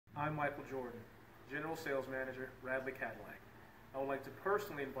I'm Michael Jordan, General Sales Manager, Radley Cadillac. I would like to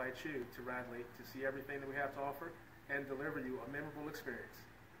personally invite you to Radley to see everything that we have to offer and deliver you a memorable experience.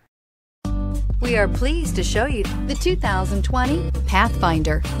 We are pleased to show you the 2020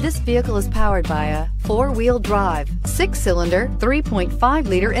 Pathfinder. This vehicle is powered by a 4-wheel drive, 6-cylinder,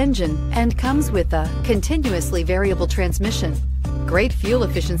 3.5-liter engine and comes with a continuously variable transmission. Great fuel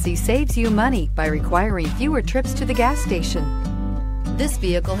efficiency saves you money by requiring fewer trips to the gas station. This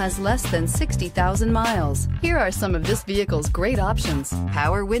vehicle has less than 60,000 miles. Here are some of this vehicle's great options: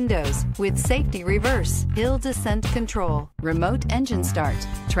 power windows with safety reverse, hill descent control, remote engine start,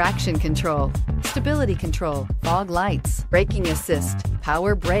 traction control, stability control, fog lights, braking assist,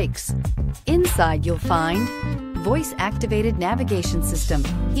 power brakes. Inside you'll find voice-activated navigation system,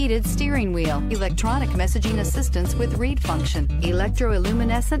 heated steering wheel, electronic messaging assistance with read function,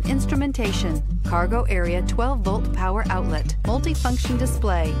 electroluminescent instrumentation, cargo area 12-volt power outlet, multifunction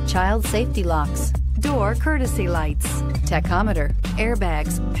display, child safety locks, door courtesy lights, tachometer,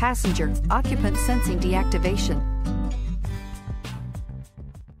 airbags, passenger, occupant sensing deactivation.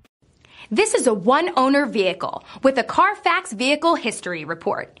 This is a one-owner vehicle with a Carfax Vehicle History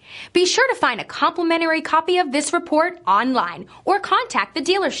Report. Be sure to find a complimentary copy of this report online or contact the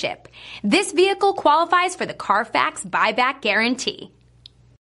dealership. This vehicle qualifies for the Carfax Buyback Guarantee.